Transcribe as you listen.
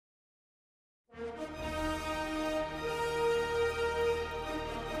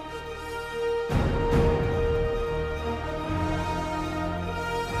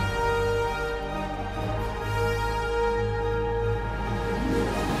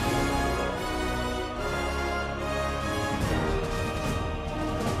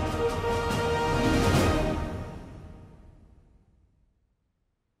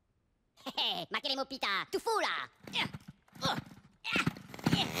pita, tu fula.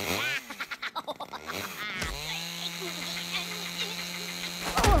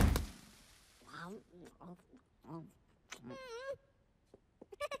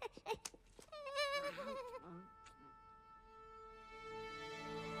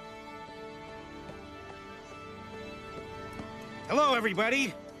 Hello,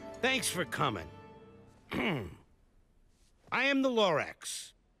 everybody. Thanks for coming. I am the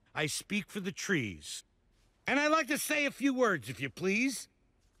Lorax. I speak for the trees. And I'd like to say a few words, if you please,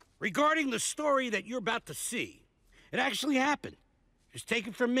 regarding the story that you're about to see. It actually happened. Just take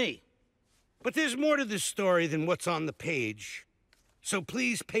it from me. But there's more to this story than what's on the page. So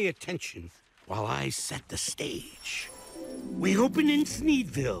please pay attention while I set the stage. We open in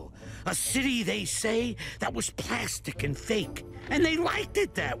Sneedville, a city, they say, that was plastic and fake, and they liked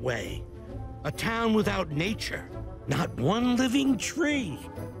it that way. A town without nature, not one living tree.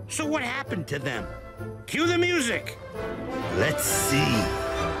 So what happened to them? Cue the music. Let's see.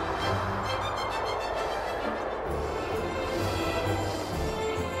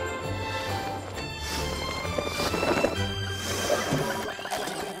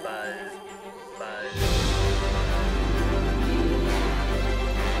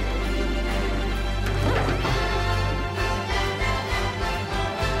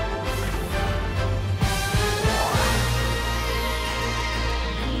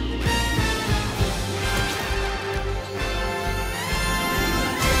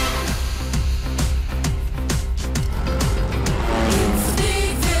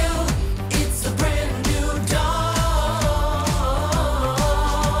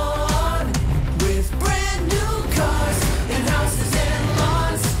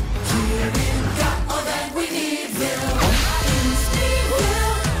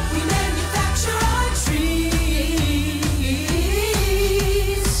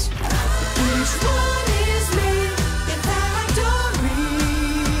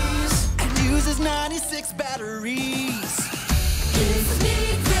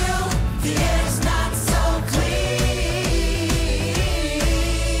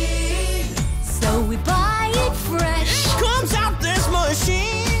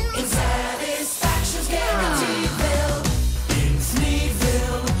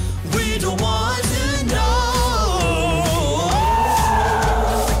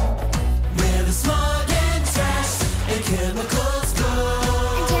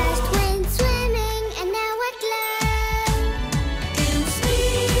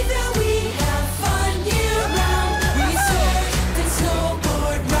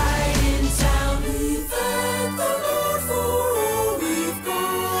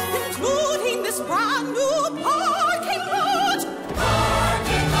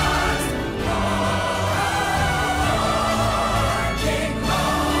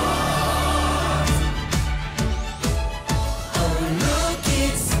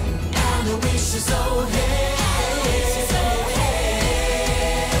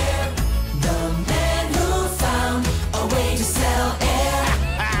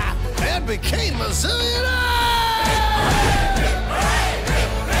 Became a zillionaire!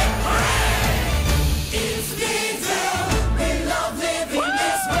 It's Gainesville, we love living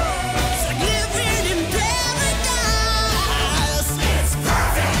this way. It's like living in paradise. It's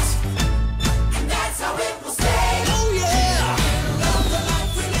perfect, and that's how it will stay. Oh yeah! We love the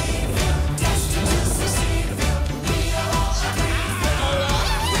life we live, destined to succeed. We all agree.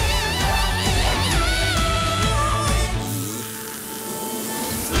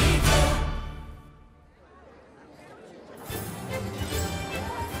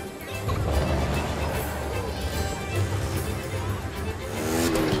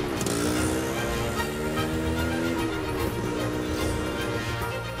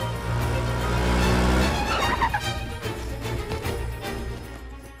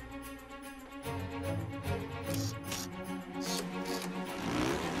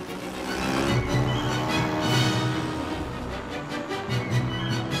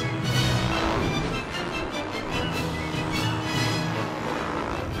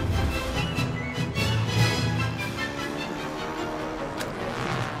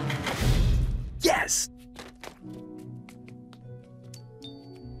 Yes!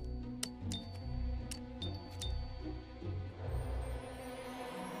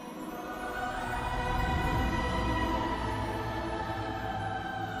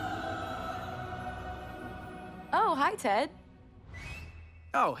 Oh, hi, Ted.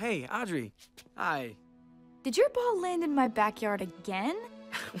 Oh, hey, Audrey. Hi. Did your ball land in my backyard again?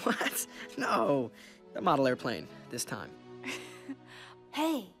 What? No. The model airplane, this time.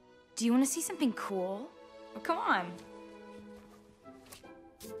 Hey, do you want to see something cool? Oh, come on.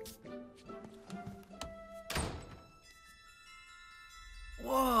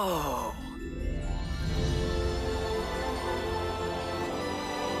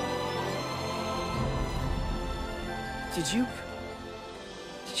 Did you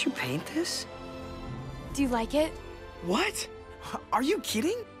paint this? Do you like it? What? Are you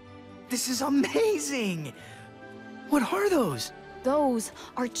kidding? This is amazing. What are those? Those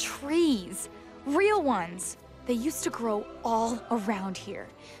are trees. Real ones. They used to grow all around here.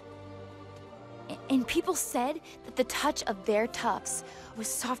 And people said that the touch of their tufts was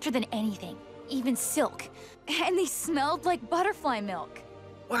softer than anything, even silk. And they smelled like butterfly milk.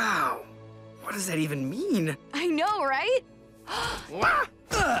 Wow. What does that even mean? I know, right? Wow.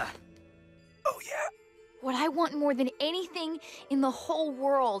 Ugh. Oh, yeah. What I want more than anything in the whole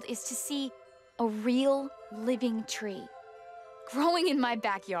world is to see a real living tree growing in my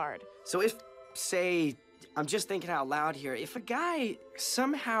backyard. So if, say, I'm just thinking out loud here, if a guy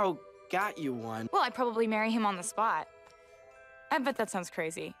somehow got you one. Well, I'd probably marry him on the spot. I bet that sounds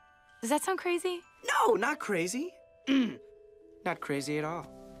crazy. Does that sound crazy? No, not crazy. Not crazy at all.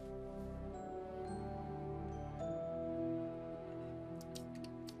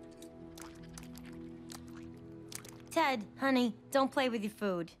 Ted, honey, don't play with your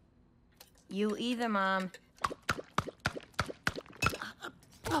food. You either, Mom.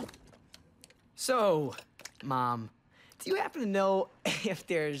 So, Mom, do you happen to know if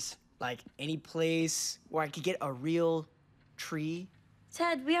there's, like, any place where I could get a real tree?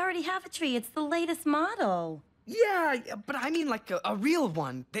 Ted, we already have a tree. It's the latest model. Yeah, but I mean like a real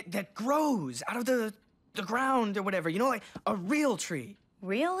one that grows out of the ground or whatever. You know, like a real tree.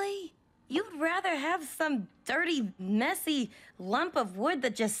 Really? You'd rather have some dirty, messy lump of wood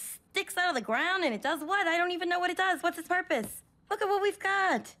that just sticks out of the ground and it does what? I don't even know what it does. What's its purpose? Look at what we've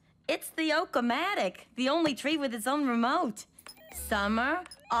got. It's the Oak-O-Matic, the only tree with its own remote. Summer,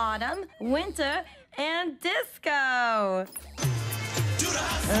 autumn, winter, and disco.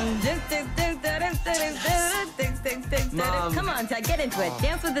 Mom. Come on, Ted, get into it.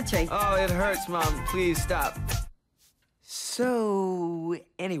 Dance with the tree. Oh, it hurts, Mom. Please stop. So,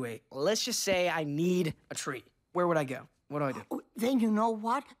 anyway, let's just say I need a tree. Where would I go? What do I do? Oh, then you know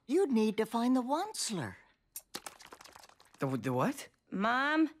what? You'd need to find the Onceler. The what?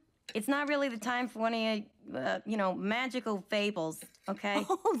 Mom, it's not really the time for one of your, magical fables, okay?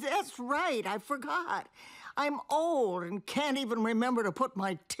 Oh, that's right. I forgot. I'm old and can't even remember to put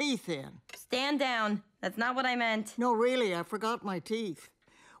my teeth in. Stand down. That's not what I meant. No, really, I forgot my teeth.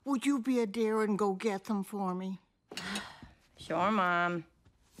 Would you be a dear and go get them for me? Sure, Mom.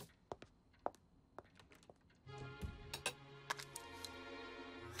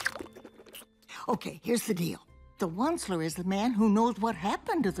 Okay, here's the deal. The Onceler is the man who knows what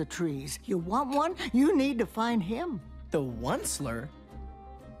happened to the trees. You want one? You need to find him. The Onceler?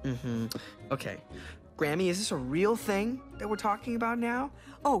 Mm-hmm. Okay. Grammy, is this a real thing that we're talking about now?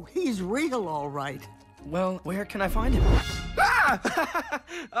 Oh, he's real, all right. Well, where can I find him? Ah!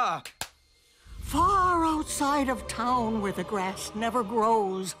 Ah! Far outside of town where the grass never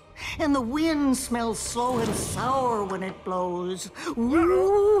grows and the wind smells slow and sour when it blows.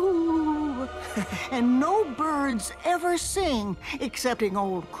 Ooh. And no birds ever sing excepting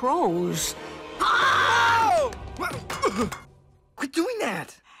old crows. Oh! Quit doing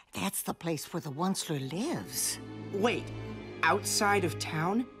that! That's the place where the Onceler lives. Wait, outside of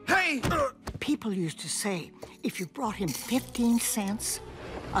town? Hey! People used to say if you brought him 15 cents,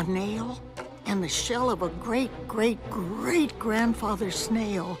 a nail, and the shell of a great-great-great-grandfather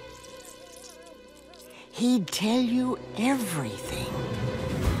snail, he'd tell you everything.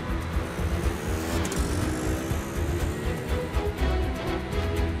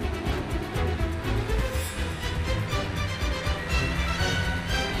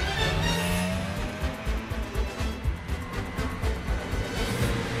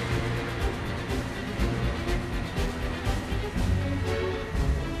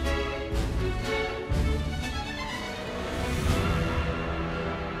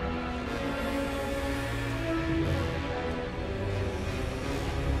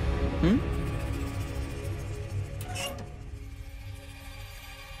 Hmm?